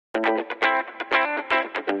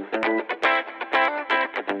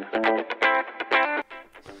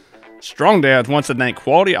Strong Dads wants to thank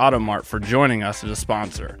Quality Auto Mart for joining us as a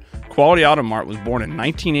sponsor. Quality Auto Mart was born in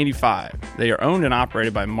 1985. They are owned and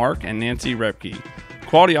operated by Mark and Nancy Repke.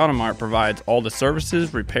 Quality Auto Mart provides all the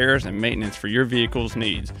services, repairs, and maintenance for your vehicle's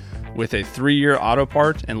needs with a 3-year auto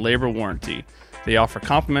parts and labor warranty. They offer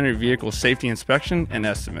complimentary vehicle safety inspection and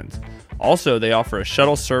estimates. Also, they offer a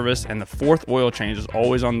shuttle service, and the 4th oil change is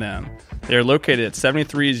always on them. They are located at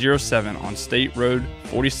 7307 on State Road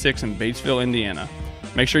 46 in Batesville, Indiana.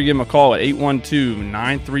 Make sure you give them a call at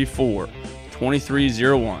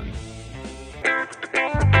 812-934-2301.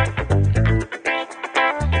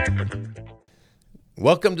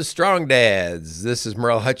 Welcome to Strong Dads. This is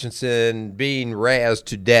Merle Hutchinson being razzed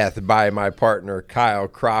to death by my partner, Kyle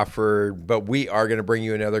Crawford. But we are going to bring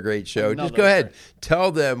you another great show. Just go ahead.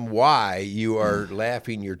 Tell them why you are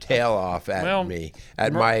laughing your tail off at me,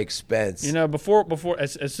 at my expense. You know, before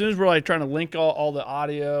as soon as we're like trying to link all the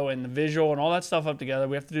audio and the visual and all that stuff up together,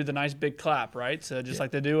 we have to do the nice big clap, right? So just like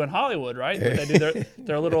they do in Hollywood, right? They do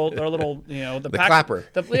their little, you know, the clapper.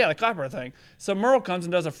 The clapper thing. So Merle comes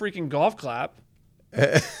and does a freaking golf clap.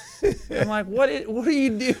 I'm like, what are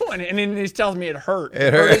you doing? And then he tells me it hurt.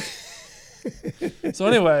 It hurt. So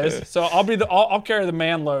anyways, I'll carry the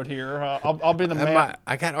man load here. I'll be the man.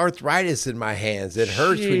 I got arthritis in my hands. It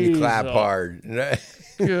hurts when you clap hard.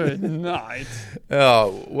 Good night.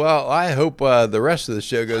 Oh, well, I hope the rest of the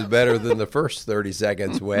show goes better than the first 30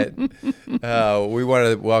 seconds went. We want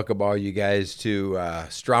to welcome all you guys to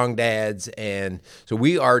Strong Dads. And so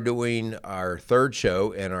we are doing our third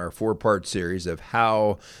show in our 4-part series of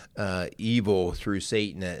how evil through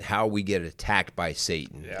Satan, and how we get attacked by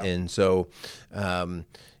Satan. Yeah. And so,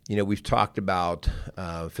 you know, we've talked about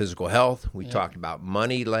physical health. We talked about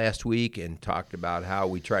money last week and talked about how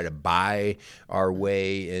we try to buy our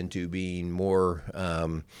way into being more,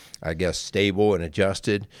 stable and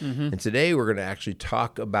adjusted. Mm-hmm. And today we're going to actually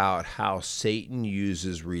talk about how Satan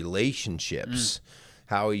uses relationships,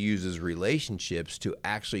 how he uses relationships to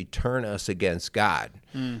actually turn us against God.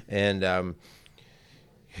 And,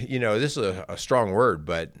 you know, this is a strong word,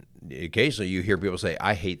 but occasionally you hear people say,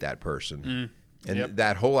 I hate that person. And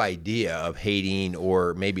that whole idea of hating,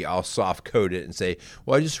 or maybe I'll soft code it and say,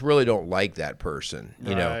 well, I just really don't like that person,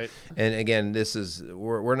 you know. And again,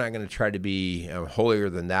 we're not going to try to be holier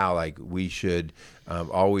than thou, like we should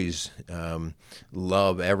always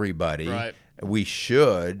love everybody. Right. We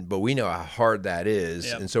should, but we know how hard that is.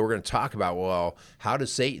 Yep. And so we're going to talk about, well, how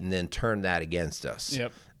does Satan then turn that against us?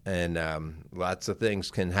 Yep. And lots of things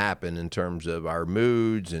can happen in terms of our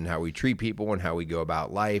moods and how we treat people and how we go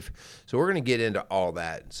about life. So we're going to get into all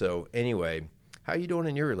that. So anyway, how are you doing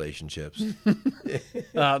in your relationships?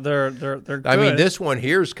 They're good. I mean, this one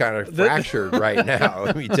here is kind of fractured right now.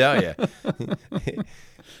 Let me tell you.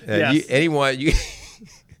 Yes.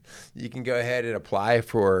 You can go ahead and apply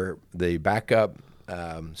for the backup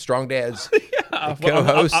Strong Dads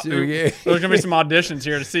co-host. There's going to be some auditions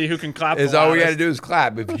here to see who can clap. All we got to do is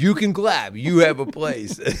clap. If you can clap, you have a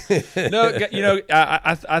place. No, you know,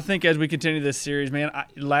 I think as we continue this series, man,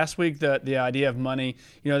 last week the idea of money,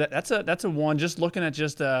 you know, that's a one. Just looking at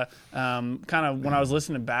just kind of when I was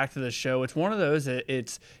listening back to the show, it's one of those that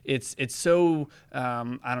it's so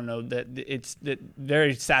I don't know that it's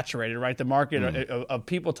very saturated, right? The market of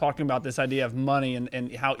people talking about this idea of money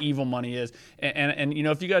and how evil money is, and you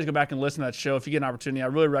know, if you guys go back and listen to that show, if you get an opportunity, I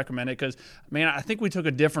really recommend it, because, man, I think we took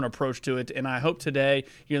a different approach to it, and I hope today,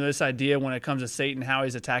 you know, this idea when it comes to Satan, how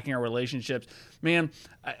he's attacking our relationships, man,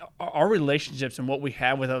 our relationships and what we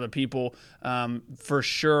have with other people, for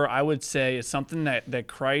sure, I would say is something that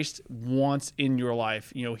Christ wants in your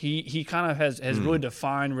life. You know, he kind of has really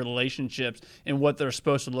defined relationships and what they're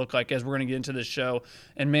supposed to look like, as we're going to get into this show.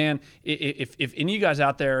 And man, if any of you guys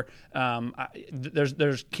out there,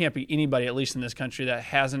 there's can't be anybody, at least in this country, that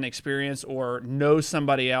hasn't experienced or knows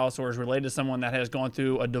somebody else or is related to someone that has gone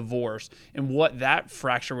through a divorce, and what that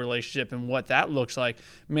fractured relationship and what that looks like.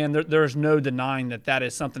 Man, there's no denying that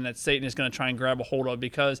is something that Satan is going to try and grab a hold of,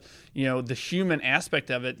 because, you know, the human aspect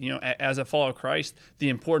of it, you know, as a follower of Christ, the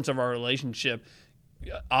importance of our relationship,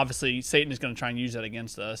 obviously Satan is going to try and use that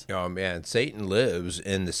against us. Oh man, Satan lives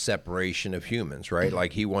in the separation of humans, right?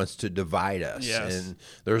 Like he wants to divide us. Yes. And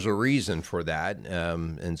there's a reason for that.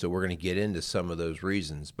 And so we're going to get into some of those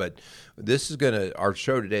reasons. But our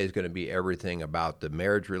show today is going to be everything about the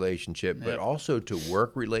marriage relationship, but also to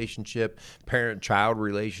work relationship, parent-child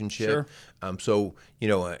relationship. Sure. So, you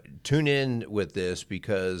know, tune in with this,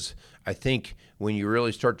 because I think when you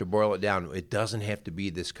really start to boil it down, it doesn't have to be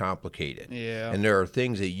this complicated. Yeah. And there are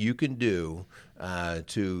things that you can do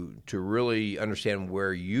to really understand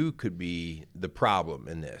where you could be the problem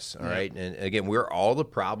in this. All right. And again, we're all the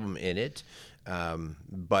problem in it.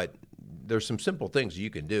 But there's some simple things you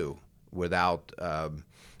can do without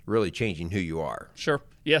really changing who you are. Sure.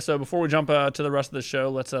 Yeah, so before we jump to the rest of the show,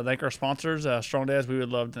 let's thank our sponsors. Strong Dads, we would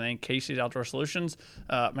love to thank Casey's Outdoor Solutions.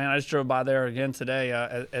 Man, I just drove by there again today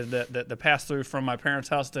as the pass-through from my parents'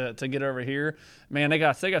 house to get over here. Man, they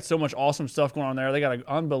got so much awesome stuff going on there. They got an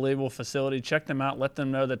unbelievable facility. Check them out. Let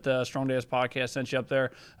them know that the Strong Dads podcast sent you up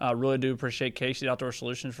there. Really do appreciate Casey's Outdoor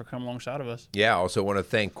Solutions for coming alongside of us. Yeah, also want to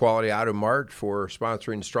thank Quality Auto Mart for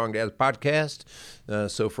sponsoring the Strong Dads podcast.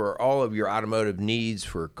 So for all of your automotive needs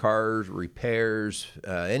for cars, repairs,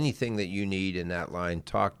 anything that you need in that line,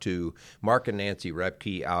 talk to Mark and Nancy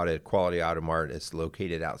Repke out at Quality Auto Mart. It's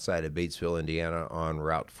located outside of Batesville, Indiana on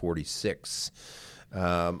Route 46.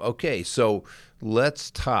 Okay, so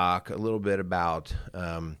let's talk a little bit about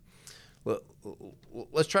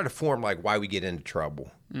let's try to form like why we get into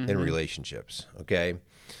trouble in relationships, okay?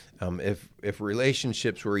 If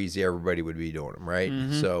relationships were easy, everybody would be doing them, right?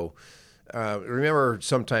 So remember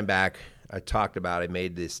sometime back I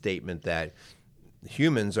made this statement that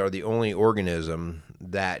humans are the only organism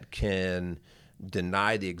that can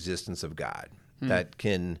deny the existence of God, that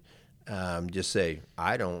can just say,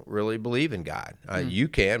 I don't really believe in God. You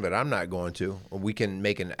can, but I'm not going to. We can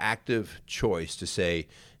make an active choice to say,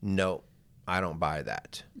 no, I don't buy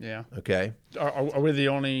that. Yeah. Okay? Are we the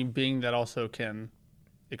only being that also can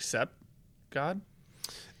accept God?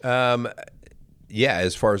 Yeah,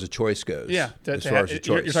 as far as a choice goes. Yeah. As far as a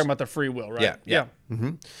choice. You're talking about the free will, right? Yeah.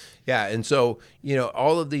 Mm-hmm. Yeah, and so,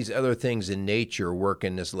 all of these other things in nature work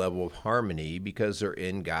in this level of harmony because they're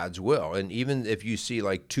in God's will. And even if you see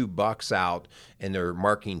like two bucks out and they're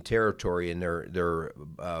marking territory and they're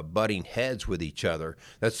butting heads with each other,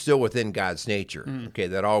 that's still within God's nature. Okay,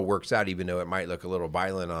 that all works out, even though it might look a little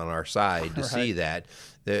violent on our side to see that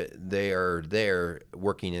they are there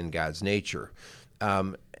working in God's nature.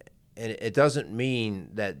 And it doesn't mean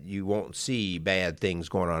that you won't see bad things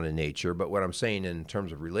going on in nature, but what I'm saying in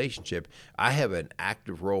terms of relationship, I have an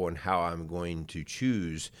active role in how I'm going to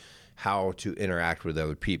choose how to interact with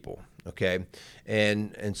other people, okay?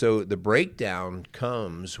 And so the breakdown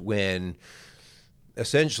comes when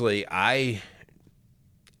essentially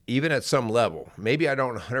even at some level, maybe I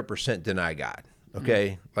don't 100% deny God.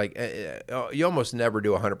 Okay, like you almost never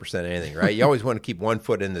do 100% anything, right? You always want to keep one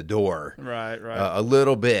foot in the door, right, a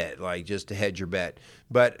little bit, like just to hedge your bet.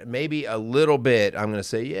 But maybe a little bit, I'm going to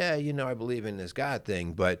say, yeah, I believe in this God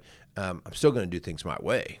thing, but I'm still going to do things my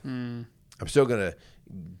way. I'm still going to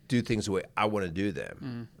do things the way I want to do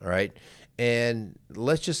them. All right, and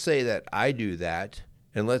let's just say that I do that,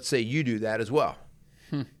 and let's say you do that as well.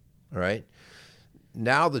 All right,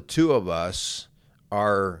 now the two of us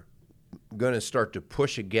are going to start to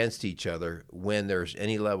push against each other when there's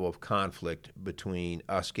any level of conflict between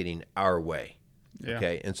us getting our way. Yeah.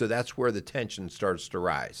 Okay, and so that's where the tension starts to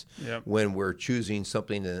rise when we're choosing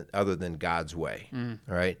something other than God's way.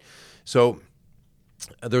 All right, so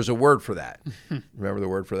there's a word for that. Remember the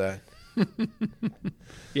word for that?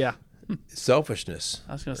 Yeah, selfishness.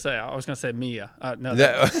 I was going to say Mia. No,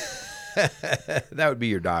 that would be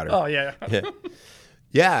your daughter. Oh yeah.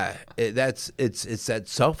 Yeah, it's that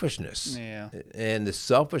selfishness. Yeah. And the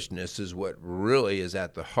selfishness is what really is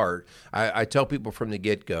at the heart. I tell people from the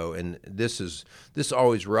get-go, and this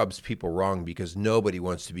always rubs people wrong because nobody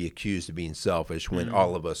wants to be accused of being selfish when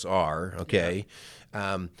all of us are, okay?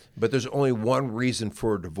 Yeah. But there's only one reason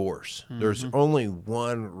for divorce. There's only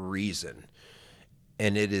one reason,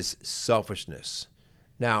 and it is selfishness.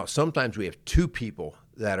 Now, sometimes we have two people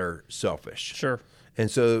that are selfish. Sure. And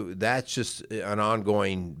so that's just an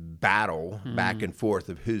ongoing battle back and forth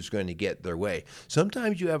of who's going to get their way.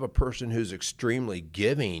 Sometimes you have a person who's extremely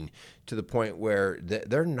giving to the point where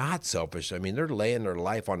they're not selfish. I mean, they're laying their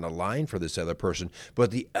life on the line for this other person,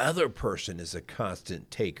 but the other person is a constant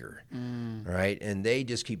taker, right? And they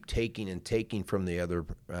just keep taking and taking from the other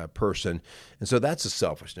person. And so that's a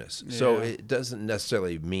selfishness. Yeah. So it doesn't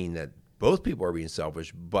necessarily mean that both people are being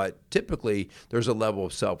selfish, but typically there's a level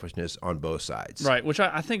of selfishness on both sides. Right, which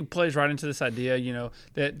I think plays right into this idea,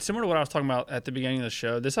 that similar to what I was talking about at the beginning of the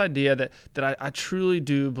show, this idea that I truly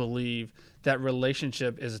do believe that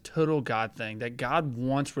relationship is a total God thing, that God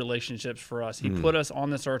wants relationships for us. He put us on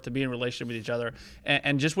this earth to be in relationship with each other.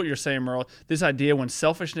 And just what you're saying, Merle, this idea when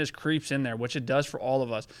selfishness creeps in there, which it does for all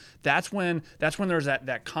of us, that's when there's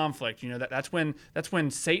that conflict. That's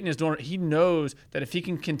when Satan is doing it. He knows that if he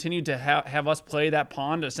can continue to have us play that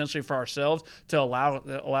pond essentially for ourselves to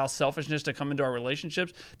allow selfishness to come into our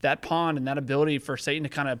relationships, that pond and that ability for Satan to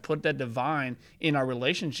kind of put that divine in our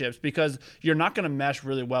relationships, because you're not going to mesh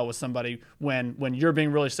really well with somebody when you're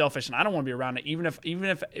being really selfish, and I don't want to be around it, even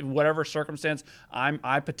if whatever circumstance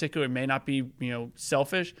I particularly may not be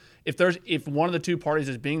selfish. If one of the two parties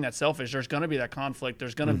is being that selfish, there's going to be that conflict.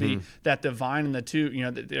 There's going to be that divine in the two.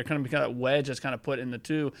 They're going to be kind of that wedge that's kind of put in the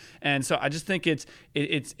two. And so I just think it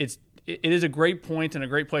is a great point and a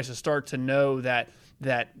great place to start to know that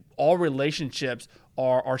all relationships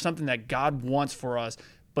are something that God wants for us.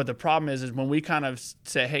 But the problem is when we kind of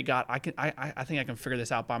say, "Hey, God, I think I can figure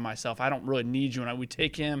this out by myself. I don't really need you," and we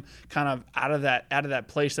take Him kind of out of that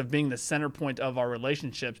place of being the center point of our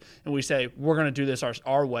relationships, and we say, "We're going to do this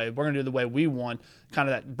our way. We're going to do it the way we want." Kind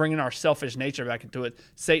of that bringing our selfish nature back into it.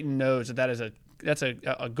 Satan knows that's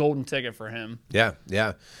a golden ticket for him. Yeah.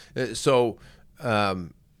 So.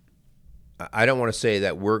 I don't want to say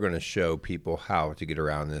that we're going to show people how to get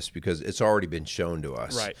around this because it's already been shown to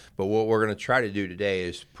us. Right. But what we're going to try to do today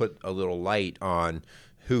is put a little light on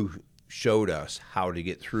who showed us how to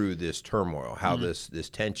get through this turmoil, how this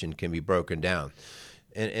tension can be broken down.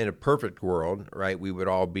 In a perfect world, right, we would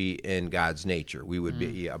all be in God's nature. We would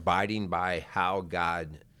be abiding by how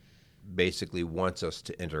God basically wants us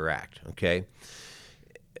to interact, okay?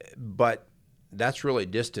 But that's really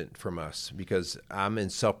distant from us because I'm in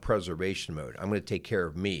self-preservation mode. I'm going to take care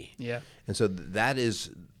of me. Yeah. And so that is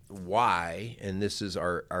why, and this is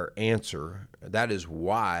our answer, that is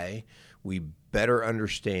why we better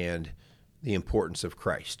understand the importance of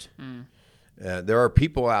Christ. There are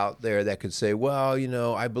people out there that could say, well,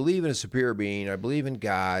 I believe in a superior being, I believe in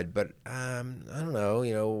God, but I don't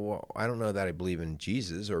know, I don't know that I believe in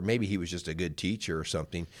Jesus, or maybe he was just a good teacher or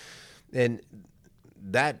something. And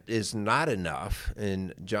that is not enough.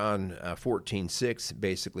 In John 14:6,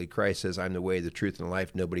 basically, Christ says, I'm the way, the truth, and the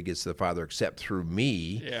life. Nobody gets to the Father except through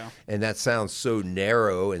me. Yeah. And that sounds so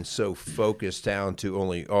narrow and so focused down to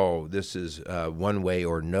only, this is one way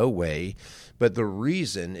or no way. But the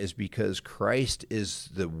reason is because Christ is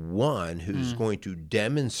the one who's going to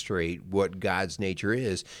demonstrate what God's nature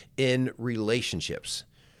is in relationships.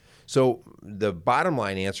 So the bottom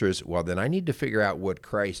line answer is, well, then I need to figure out what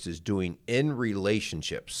Christ is doing in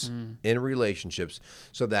relationships,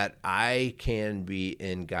 so that I can be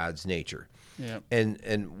in God's nature. Yeah.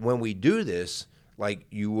 And when we do this, like,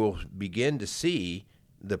 you will begin to see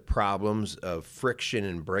the problems of friction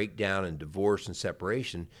and breakdown and divorce and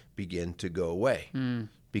separation begin to go away,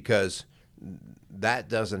 because that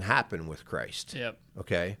doesn't happen with Christ. Yep.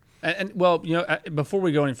 Okay. And well, before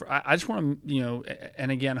we go any further, I just want to,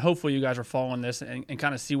 and again, hopefully you guys are following this and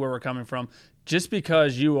kind of see where we're coming from. Just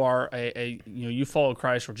because you are you follow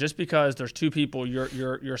Christ, or just because there's two people,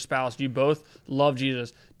 your spouse, you both love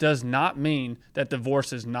Jesus, does not mean that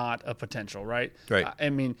divorce is not a potential, right? Right. I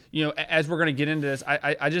mean, as we're going to get into this,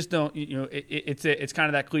 I just don't, it's kind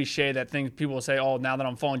of that cliche that people will say, oh, now that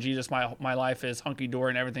I'm following Jesus, my life is hunky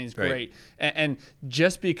dory and everything's great. And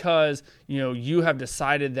just because you have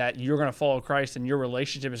decided that you're going to follow Christ and your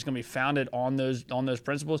relationship is going to be founded on those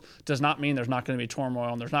principles, does not mean there's not going to be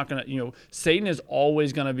turmoil, and there's not going to Satan is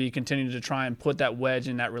always going to be continuing to try and put that wedge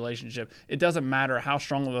in that relationship. It doesn't matter how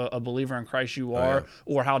strong of a believer in Christ you are,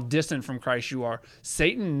 or how distant from Christ you are.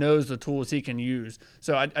 Satan knows the tools he can use.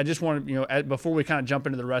 So I just want to, before we kind of jump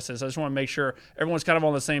into the rest of this, I just want to make sure everyone's kind of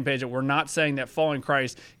on the same page, that we're not saying that following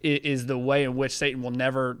Christ is the way in which Satan will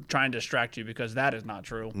never try and distract you, because that is not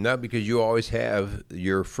true. No, because you always have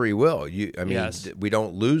your free will. Yes. We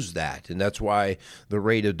don't lose that. And that's why the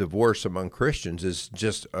rate of divorce among Christians is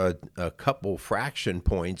just a couple fraction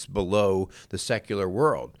points below the secular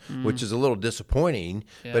world, which is a little disappointing,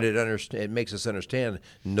 but it makes us understand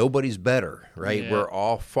nobody's better, right? Yeah. We're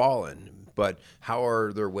all fallen. But how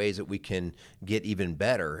are there ways that we can get even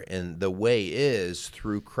better? And the way is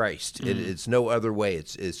through Christ. It's no other way.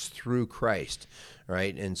 It's through Christ,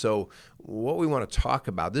 right? And so what we want to talk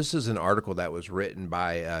about, this is an article that was written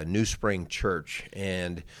by New Spring Church,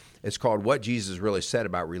 and it's called What Jesus Really Said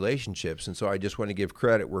About Relationships. And so I just want to give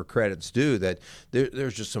credit where credit's due, that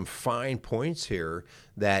there's just some fine points here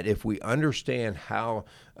that if we understand how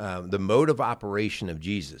the mode of operation of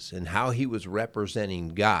Jesus and how he was representing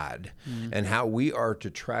God, and how we are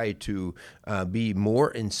to try to be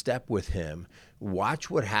more in step with him,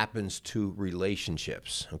 watch what happens to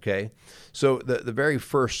relationships, okay? So the very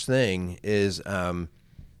first thing is, as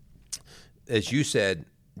you said,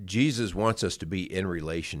 Jesus wants us to be in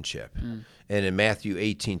relationship. And in Matthew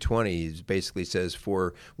 18:20, he basically says,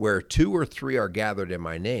 for where two or three are gathered in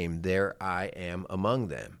my name, there I am among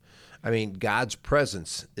them. I mean, God's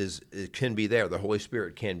presence it can be there. The Holy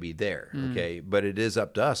Spirit can be there, okay? But it is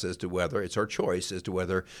up to us as to whether it's our choice as to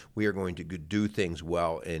whether we are going to do things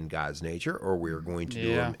well in God's nature or we are going to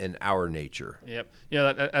do them in our nature. Yep.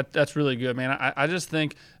 Yeah, that's really good, man. I just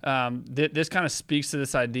think this kind of speaks to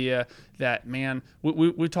this idea that, man,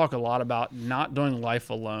 we talk a lot about not doing life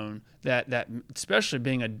alone. That especially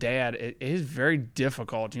being a dad, it is very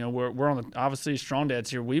difficult. You know, we're on the obviously Strong Dads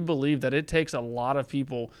here. We believe that it takes a lot of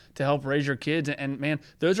people to help raise your kids, and man,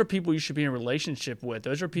 those are people you should be in a relationship with.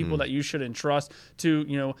 Those are people that you should entrust to.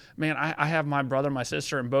 You know, man, I have my brother, my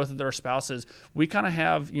sister, and both of their spouses. We kind of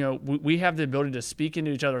have, you know, we have the ability to speak into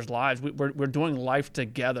each other's lives. We're doing life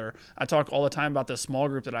together. I talk all the time about the small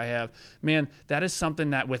group that I have. Man, that is something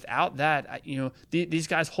that without that, you know, these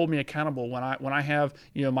guys hold me accountable when I have,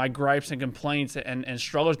 you know, my gripes and complaints and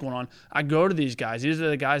struggles going on. I go to these guys. These are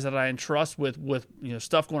the guys that I entrust with you know,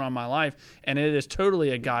 stuff going on in my life, and it is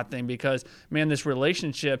totally a God thing because, man, this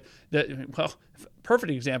relationship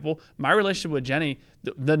perfect example, my relationship with Jenny,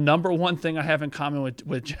 the number one thing I have in common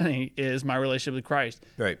with Jenny is my relationship with Christ.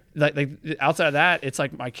 Right. Like outside of that, it's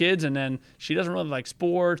like my kids, and then she doesn't really like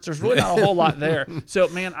sports. There's really not a whole lot there. So,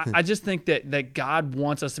 man, I just think that God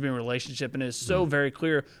wants us to be in a relationship, and it is so very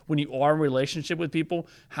clear when you are in a relationship with people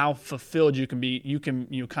how fulfilled you can be. You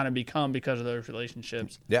kind of become because of those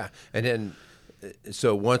relationships. Yeah, and then.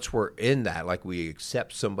 So once we're in that, like we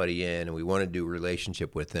accept somebody in and we want to do a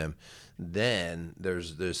relationship with them, then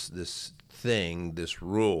there's this thing, this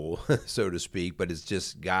rule, so to speak, but it's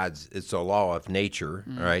just it's a law of nature,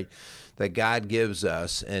 right, that God gives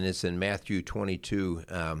us, and it's in Matthew 22,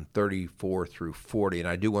 34 through 40. And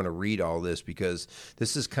I do want to read all this because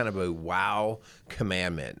this is kind of a wow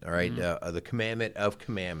commandment, all right, the commandment of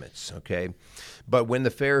commandments, okay? But when the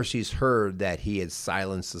Pharisees heard that he had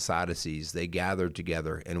silenced the Sadducees, they gathered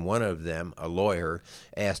together, and one of them, a lawyer,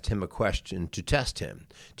 asked him a question to test him.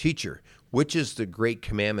 Teacher, which is the great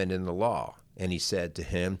commandment in the law? And he said to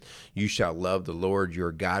him, you shall love the Lord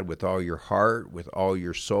your God with all your heart, with all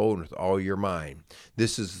your soul, and with all your mind.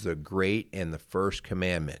 This is the great and the first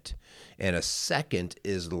commandment. And a second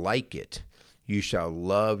is like it. You shall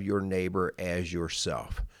love your neighbor as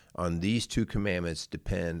yourself. On these two commandments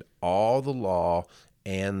depend all the law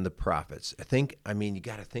and the prophets. I mean, you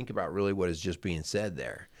got to think about really what is just being said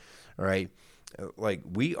there. All right. Like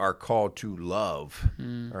we are called to love,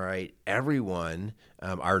 all right, everyone,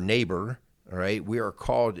 our neighbor, all right. We are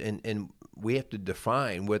called, and we have to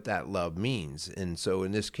define what that love means. And so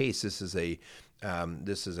in this case, this is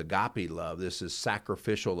agape love. This is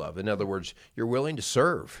sacrificial love. In other words, you're willing to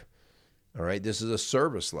serve. All right, this is a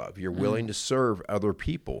service love. You're willing to serve other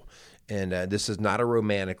people. And this is not a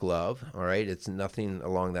romantic love, all right? It's nothing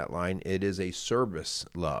along that line. It is a service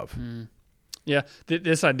love. Yeah,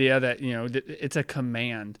 this idea that, you know, it's a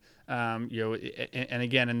command. You know, and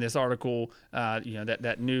again, in this article, you know,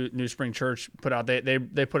 that New Spring Church put out, they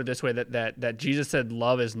put it this way, that Jesus said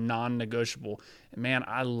love is non-negotiable. And man,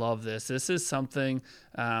 I love this. This is something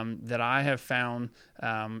that I have found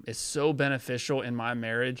is so beneficial in my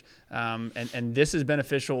marriage, and this is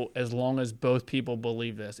beneficial as long as both people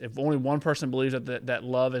believe this. If only one person believes that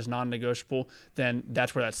love is non-negotiable, then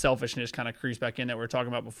that's where that selfishness kind of creeps back in that we were talking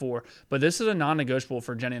about before. But this is a non-negotiable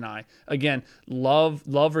for Jenny and I. Again, love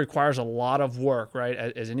requires a lot of work, right?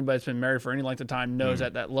 As anybody that's been married for any length of time knows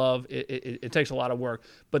that love, it takes a lot of work.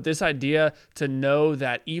 But this idea to know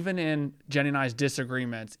that even in Jenny and I's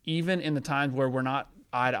disagreements, even in the times where we're not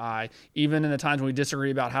eye to eye, even in the times when we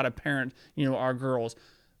disagree about how to parent, you know, our girls,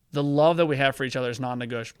 the love that we have for each other is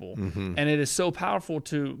non-negotiable. And it is so powerful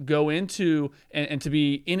to go into and to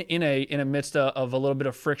be in a midst of a little bit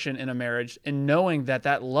of friction in a marriage, and knowing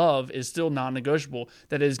that love is still non-negotiable,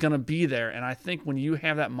 that it is going to be there. And I think when you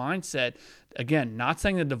have that mindset, again, not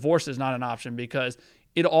saying that divorce is not an option, because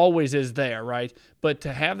it always is there, right? But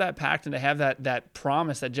to have that pact and to have that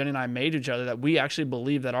promise that Jenny and I made to each other, that we actually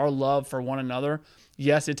believe that our love for one another,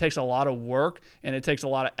 yes, it takes a lot of work and it takes a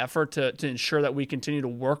lot of effort to ensure that we continue to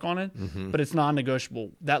work on it, but it's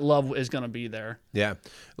non-negotiable. That love is going to be there. Yeah.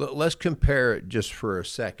 Let's compare it just for a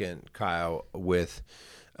second, Kyle, with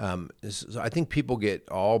I think people get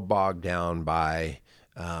all bogged down by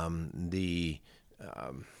the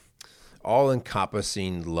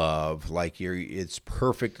all-encompassing love, like it's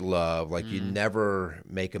perfect love, like you never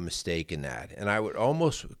make a mistake in that. And I would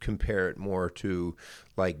almost compare it more to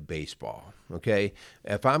like baseball, okay?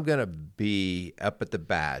 If I'm going to be up at the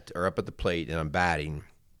bat or up at the plate and I'm batting,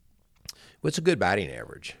 what's a good batting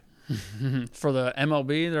average? For the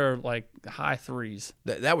MLB, they're like high threes.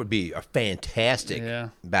 That would be a fantastic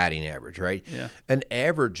batting average, right? Yeah. An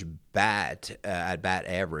average bat at bat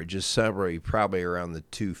average is somewhere probably around the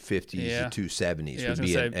 250s to 270s would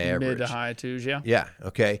be an average. Mid to high twos, yeah. Yeah,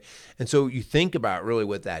 okay. And so you think about really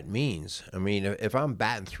what that means. I mean, if I'm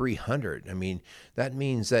batting 300, I mean, that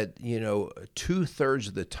means that, 2/3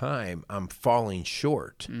 of the time I'm falling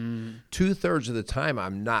short. 2/3 of the time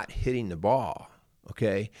I'm not hitting the ball.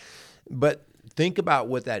 Okay, but think about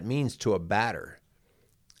what that means to a batter.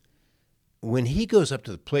 When he goes up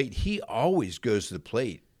to the plate, he always goes to the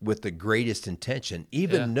plate with the greatest intention,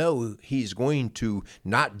 even though he's going to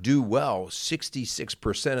not do well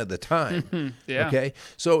 66% of the time. Okay,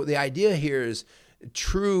 so the idea here is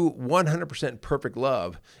true 100% perfect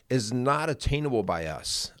love is not attainable by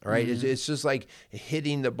us, all right? It's just like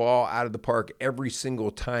hitting the ball out of the park every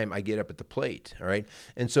single time I get up at the plate, all right?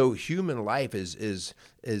 And so human life is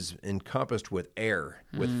encompassed with error,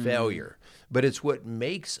 with failure, but it's what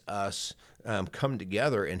makes us come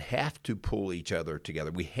together and have to pull each other together.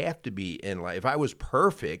 We have to be in life. If I was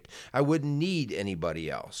perfect, I wouldn't need anybody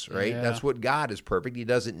else, right? That's what God is perfect. He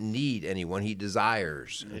doesn't need anyone. He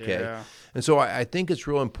desires, okay? And so I think it's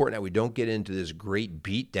real important that we don't get into this great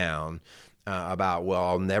beat down about, well,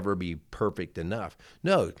 I'll never be perfect enough.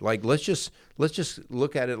 No, like let's just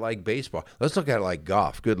look at it like baseball. Let's look at it like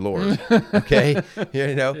golf. Good Lord, okay?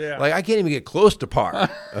 Like I can't even get close to par.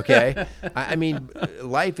 Okay, I mean,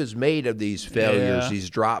 life is made of these failures, these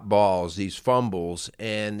drop balls, these fumbles,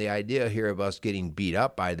 and the idea here of us getting beat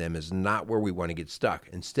up by them is not where we want to get stuck.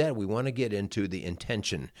 Instead, we want to get into the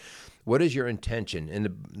intention. What is your intention?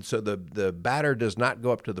 And so the batter does not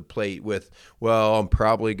go up to the plate with, well, I'm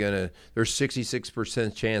probably going to, there's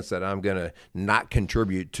 66% chance that I'm going to not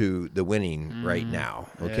contribute to the winning right now.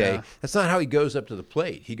 Okay. That's not how he goes up to the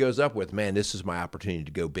plate. He goes up with, man, this is my opportunity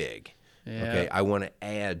to go big. Okay. I want to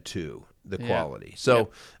add to the quality. So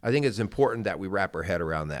I think it's important that we wrap our head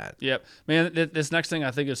around that. Yep. Man, this next thing I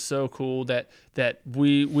think is so cool that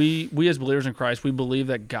we as believers in Christ, we believe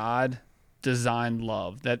that God designed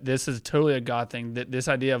love, that this is totally a God thing, that this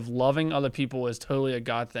idea of loving other people is totally a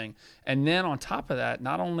God thing. And then on top of that,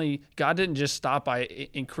 not only God didn't just stop by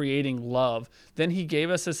in creating love, then he gave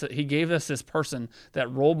us this person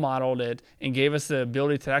that role modeled it and gave us the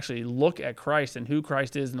ability to actually look at Christ and who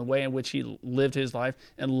Christ is and the way in which he lived his life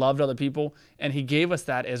and loved other people. And he gave us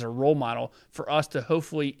that as a role model for us to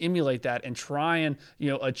hopefully emulate that and try and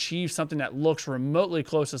achieve something that looks remotely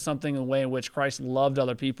close to something in the way in which Christ loved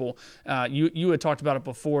other people. You had talked about it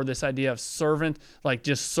before, this idea of servant, like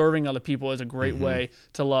just serving other people is a great way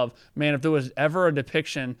to love. Man, if there was ever a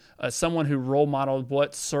depiction of someone who role modeled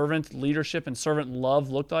what servant leadership and servant love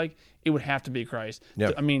looked like, it would have to be Christ.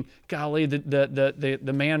 Yep. I mean, golly,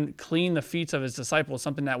 the man cleaned the feet of his disciples,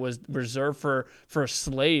 something that was reserved for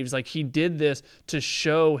slaves. Like he did this to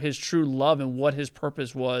show his true love and what his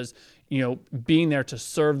purpose was, being there to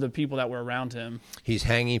serve the people that were around him. He's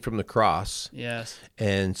hanging from the cross. Yes.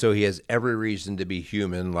 And so he has every reason to be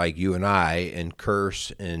human like you and I and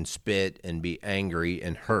curse and spit and be angry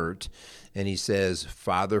and hurt. And he says,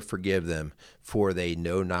 Father, forgive them, for they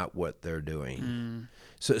know not what they're doing.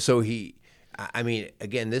 So he, I mean,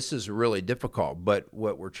 again, this is really difficult, but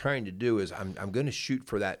what we're trying to do is I'm going to shoot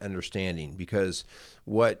for that understanding, because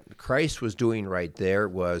what Christ was doing right there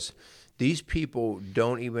was these people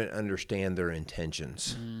don't even understand their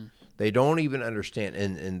intentions. They don't even understand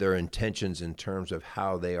in their intentions in terms of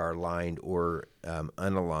how they are aligned or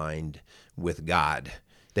unaligned with God.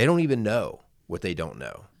 They don't even know what they don't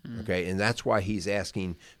know. Okay, and that's why he's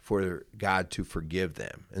asking for God to forgive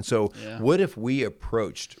them. And so what if we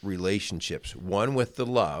approached relationships, one, with the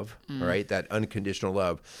love, right, that unconditional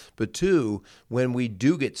love, but two, when we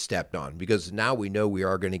do get stepped on, because now we know we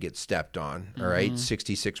are going to get stepped on, all right,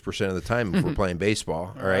 66% of the time if we're playing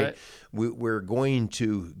baseball, all right, we're going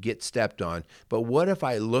to get stepped on. But what if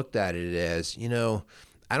I looked at it as,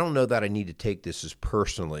 I don't know that I need to take this as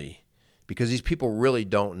personally, because these people really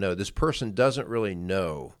don't know. This person doesn't really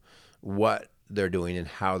know what they're doing and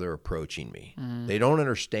how they're approaching me. They don't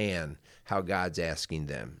understand how God's asking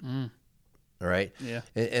them. All right? Yeah.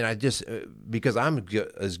 And I just, because I'm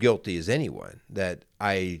as guilty as anyone, that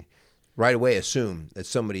I right away assume that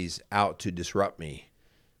somebody's out to disrupt me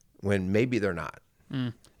when maybe they're not.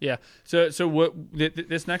 Yeah. So what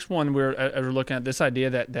this next one we're looking at, this idea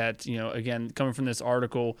that again, coming from this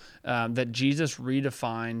article, that Jesus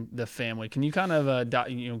redefined the family. Can you kind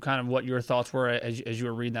of what your thoughts were as you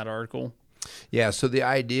were reading that article? Yeah. So the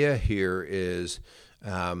idea here is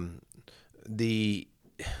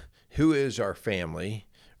who is our family,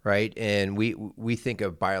 right? And we think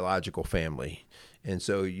of biological family. And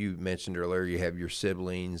so you mentioned earlier you have your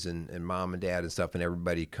siblings and mom and dad and stuff, and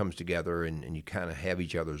everybody comes together and you kind of have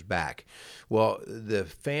each other's back. Well, the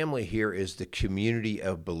family here is the community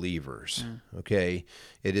of believers, okay?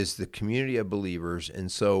 It is the community of believers.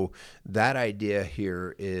 And so that idea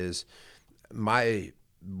here is my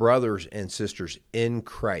brothers and sisters in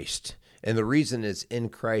Christ. And the reason it's in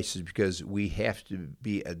Christ is because we have to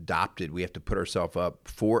be adopted. We have to put ourselves up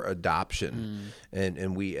for adoption.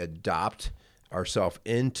 And we adopt ourselves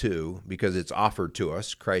into, because it's offered to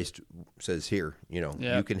us. Christ says here,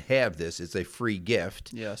 you can have this. It's a free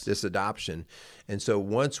gift, this adoption. And so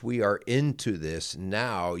once we are into this,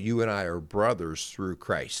 now you and I are brothers through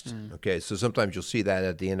Christ. Okay, so sometimes you'll see that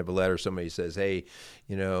at the end of a letter. Somebody says, hey,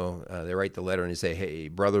 they write the letter and they say, hey,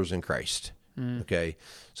 brothers in Christ. Okay,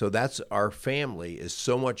 so that's our family is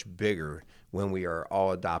so much bigger when we are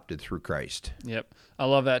all adopted through Christ. Yep, I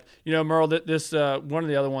love that. Merle, this one of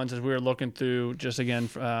the other ones as we were looking through, just again,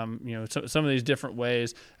 some of these different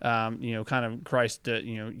ways, kind of Christ,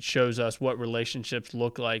 shows us what relationships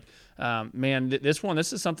look like.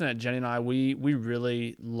 This is something that Jenny and I we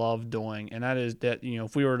really love doing, and that is that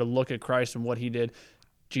if we were to look at Christ and what he did,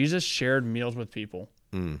 Jesus shared meals with people.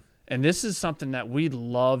 And this is something that we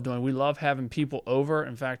love doing. We love having people over.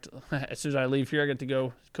 In fact, as soon as I leave here, I get to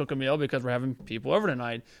go cook a meal because we're having people over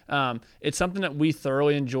tonight. It's something that we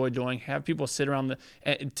thoroughly enjoy doing. Have people sit around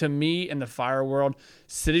to me in the fire world,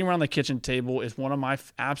 sitting around the kitchen table is one of my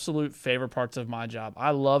absolute favorite parts of my job.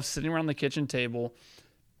 I love sitting around the kitchen table,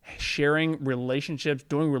 sharing relationships,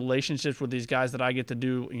 doing relationships with these guys that I get to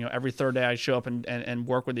do, every third day I show up and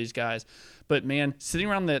work with these guys. But man, sitting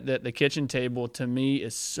around the kitchen table to me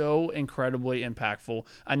is so incredibly impactful.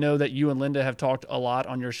 I know that you and Linda have talked a lot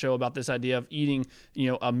on your show about this idea of eating,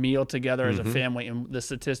 a meal together as a family, and the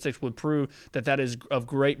statistics would prove that is of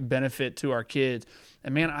great benefit to our kids.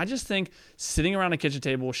 And man, I just think sitting around a kitchen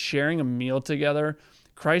table, sharing a meal together,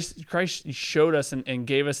 Christ showed us and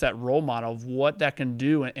gave us that role model of what that can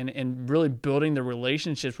do, and really building the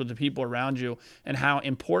relationships with the people around you and how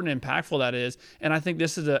important and impactful that is. And I think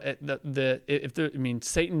this is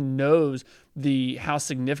Satan knows how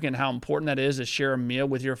significant, how important that is to share a meal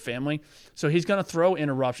with your family. So he's going to throw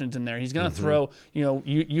interruptions in there. He's going to throw,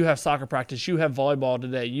 you have soccer practice, you have volleyball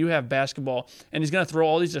today, you have basketball, and he's going to throw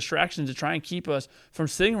all these distractions to try and keep us from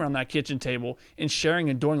sitting around that kitchen table and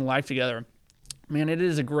sharing and doing life together. Man, it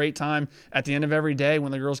is a great time at the end of every day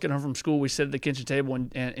when the girls get home from school. We sit at the kitchen table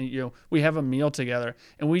and we have a meal together,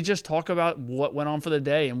 and we just talk about what went on for the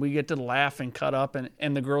day, and we get to laugh and cut up,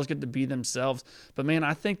 and the girls get to be themselves. But man,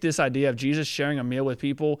 I think this idea of Jesus sharing a meal with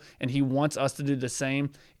people, and he wants us to do the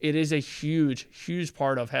same, it is a huge, huge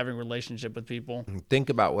part of having a relationship with people. Think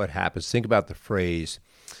about what happens. Think about the phrase,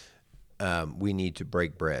 we need to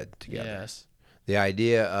break bread together. Yes. The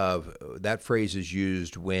idea of that phrase is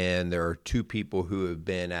used when there are two people who have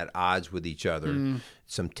been at odds with each other,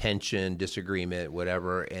 some tension, disagreement,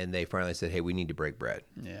 whatever, and they finally said, hey, we need to break bread.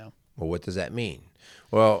 Yeah. Well, what does that mean?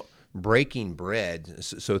 Well, breaking bread,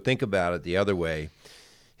 so think about it the other way.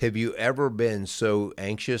 Have you ever been so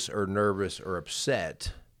anxious or nervous or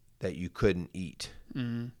upset that you couldn't eat?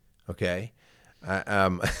 Okay? I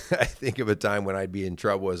think of a time when I'd be in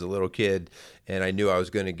trouble as a little kid, and I knew I was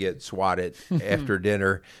going to get swatted after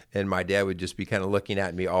dinner, and my dad would just be kind of looking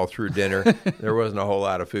at me all through dinner. There wasn't a whole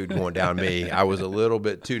lot of food going down me. I was a little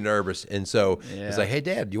bit too nervous, and so it's like, hey,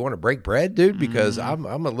 Dad, do you want to break bread, dude? Because I'm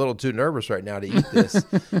a little too nervous right now to eat this.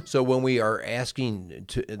 So when we are asking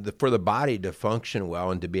for the body to function well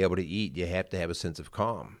and to be able to eat, you have to have a sense of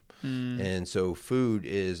calm. And so food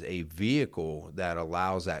is a vehicle that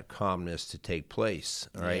allows that calmness to take place.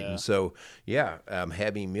 All right. And so,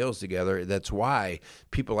 having meals together, that's why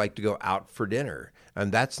people like to go out for dinner. And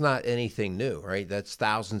that's not anything new, right? That's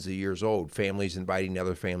thousands of years old. Families inviting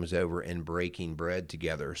other families over and breaking bread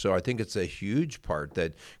together. So I think it's a huge part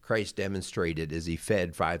that Christ demonstrated as he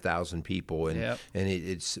fed 5,000 people. And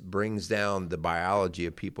it brings down the biology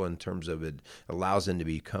of people in terms of it allows them to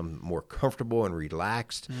become more comfortable and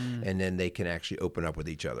relaxed. And then they can actually open up with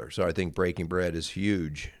each other. So I think breaking bread is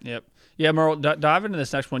huge. Yep. Yeah, Merle, dive into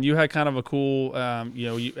this next one. You had kind of a cool,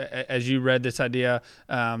 as you read this idea,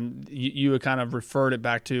 you had kind of referred it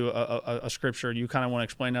back to a scripture. You kind of want to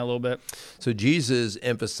explain that a little bit? So Jesus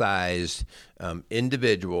emphasized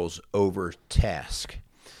individuals over task.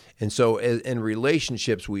 And so in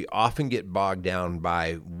relationships, we often get bogged down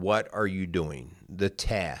by what are you doing, the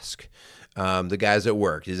task. The guys at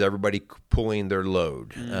work, is everybody pulling their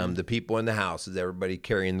load? The people in the house, is everybody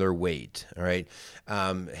carrying their weight? All right.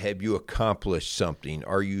 Have you accomplished something?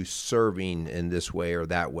 Are you serving in this way or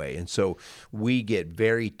that way? And so we get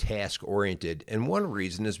very task oriented. And one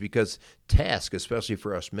reason is because tasks, especially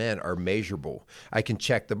for us men, are measurable. I can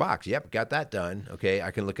check the box. Yep, got that done. Okay.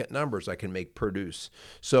 I can look at numbers. I can make produce.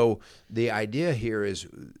 So the idea here is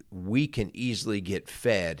we can easily get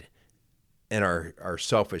fed and our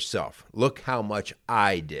selfish self. Look how much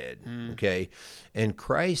I did, okay? And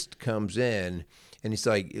Christ comes in, and he's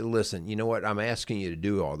like, listen, you know what? I'm asking you to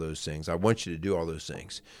do all those things. I want you to do all those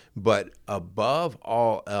things. But above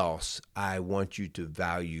all else, I want you to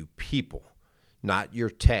value people, not your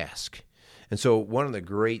task. And so one of the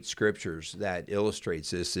great scriptures that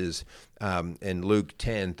illustrates this is in Luke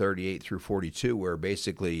 10:38 through 42, where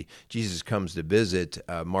basically Jesus comes to visit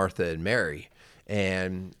Martha and Mary.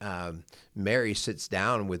 And Mary sits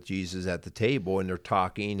down with Jesus at the table, and they're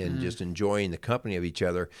talking and just enjoying the company of each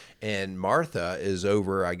other. And Martha is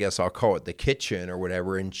over, I guess I'll call it the kitchen or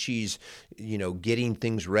whatever, and she's, getting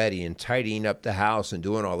things ready and tidying up the house and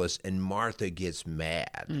doing all this. And Martha gets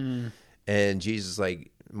mad. And Jesus is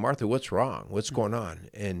like, Martha, what's wrong? What's going on?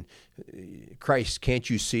 And Christ, can't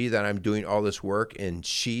you see that I'm doing all this work and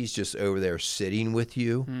she's just over there sitting with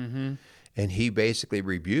you? And he basically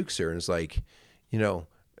rebukes her and is like,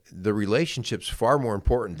 the relationship's far more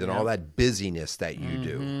important than all that busyness that you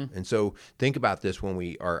do. And so think about this when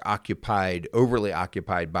we are overly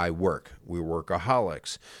occupied by work. We're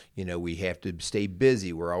workaholics. We have to stay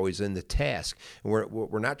busy. We're always in the task. And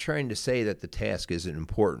we're not trying to say that the task isn't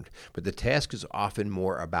important, but the task is often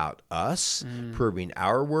more about us proving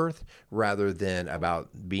our worth rather than about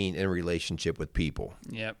being in relationship with people.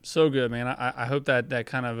 Yep. So good, man. I hope that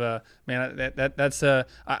kind of, that's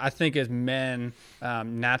I think as men,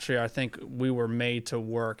 naturally, I think we were made to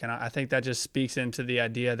work. And I think that just speaks into the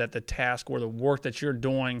idea that the task or the work that you're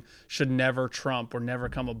doing should never trump or never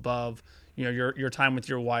come above your time with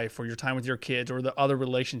your wife or your time with your kids or the other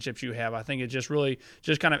relationships you have. I think it just really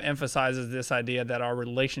just kind of emphasizes this idea that our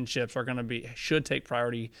relationships are going to should take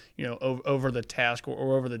priority, over the task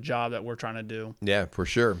or over the job that we're trying to do. Yeah, for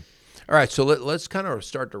sure. All right, so let's kind of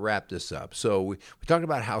start to wrap this up. So we talked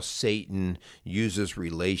about how Satan uses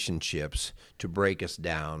relationships to break us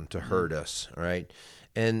down, to hurt us, all right?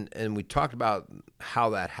 And we talked about how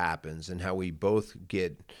that happens and how we both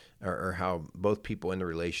get or how both people in the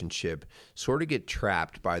relationship sort of get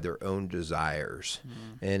trapped by their own desires,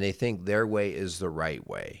 and they think their way is the right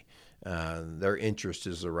way. Their interest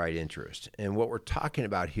is the right interest. And what we're talking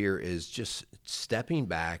about here is just stepping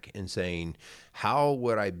back and saying, how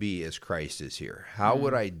would I be as Christ is here? How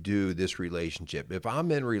would I do this relationship? If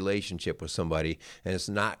I'm in a relationship with somebody and it's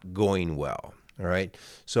not going well, all right?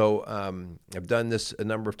 So I've done this a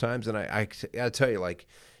number of times, and I got to tell you,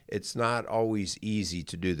 it's not always easy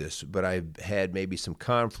to do this, but I've had maybe some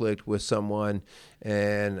conflict with someone,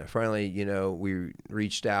 and finally, we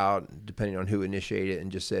reached out, depending on who initiated it,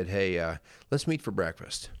 and just said, hey, let's meet for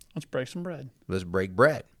breakfast. Let's break some bread. Let's break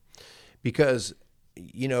bread. Because,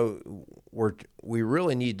 we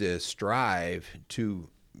really need to strive to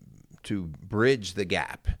bridge the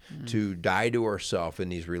gap, to die to ourselves in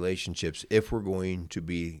these relationships if we're going to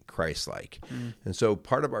be Christ-like. And so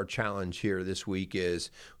part of our challenge here this week is,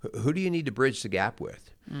 who do you need to bridge the gap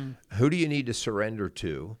with? Who do you need to surrender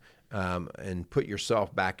to and put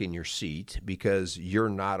yourself back in your seat because you're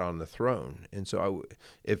not on the throne? And so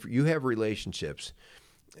if you have relationships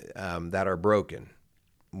that are broken,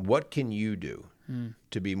 what can you do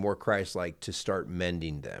to be more Christ-like, to start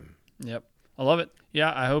mending them? Yep. I love it.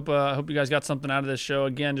 Yeah, I hope you guys got something out of this show.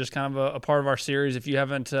 Again, just kind of a part of our series. If you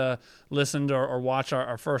haven't listened or watched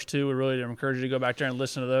our first two, we really encourage you to go back there and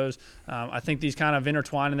listen to those. I think these kind of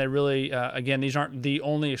intertwine, and they really, again, these aren't the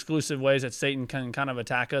only exclusive ways that Satan can kind of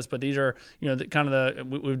attack us, but these are,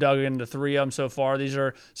 we've dug into three of them so far. These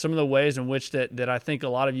are some of the ways in which that I think a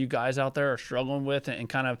lot of you guys out there are struggling with, and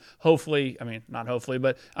kind of hopefully, not hopefully,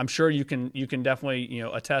 but I'm sure you can definitely,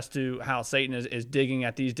 attest to how Satan is digging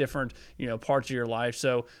at these different, parts of your life.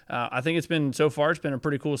 So I think it's been a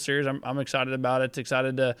pretty cool series. I'm excited about it.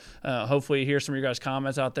 Excited to hopefully hear some of your guys'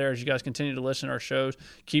 comments out there as you guys continue to listen to our shows.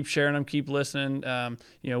 Keep sharing them. Keep listening.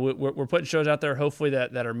 We're putting shows out there hopefully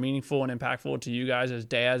that are meaningful and impactful to you guys as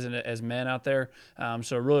dads and as men out there.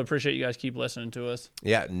 So I really appreciate you guys keep listening to us.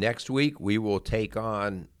 Yeah, next week we will take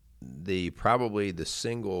on probably the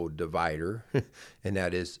single divider, and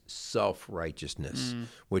that is self-righteousness,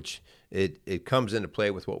 which it comes into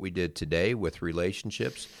play with what we did today with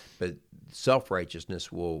relationships, but self-righteousness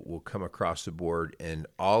will come across the board in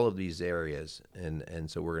all of these areas, and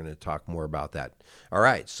so we're going to talk more about that. All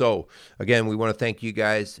right, so again, we want to thank you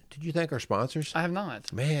guys. Did you thank our sponsors? I have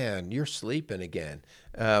not. Man, you're sleeping again.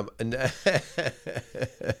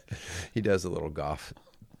 He does a little golf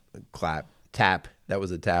tap. That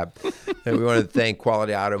was a tap. And we want to thank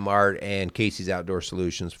Quality Auto Mart and Casey's Outdoor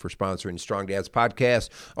Solutions for sponsoring Strong Dads Podcast.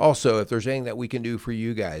 Also, if there's anything that we can do for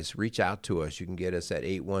you guys, reach out to us. You can get us at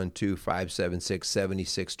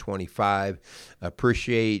 812-576-7625.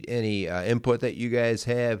 Appreciate any input that you guys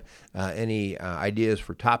have, any ideas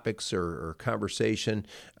for topics or conversation.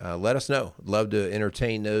 Let us know. Love to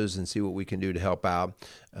entertain those and see what we can do to help out.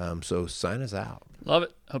 So sign us out. Love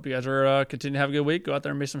it. Hope you guys are continue to have a good week. Go out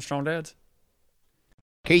there and be some strong dads.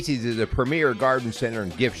 Casey's is a premier garden center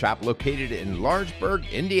and gift shop located in Lawrenceburg,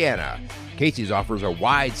 Indiana. Casey's offers a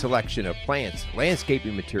wide selection of plants,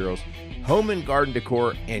 landscaping materials, home and garden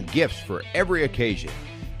decor, and gifts for every occasion.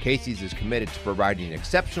 Casey's is committed to providing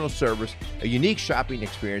exceptional service, a unique shopping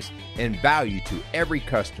experience, and value to every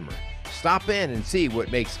customer. Stop in and see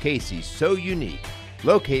what makes Casey's so unique.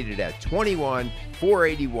 Located at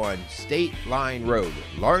 21481 State Line Road,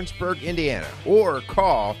 Lawrenceburg, Indiana, or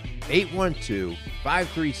call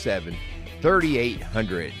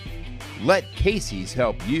 812-537-3800. Let Casey's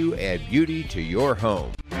help you add beauty to your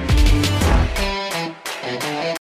home.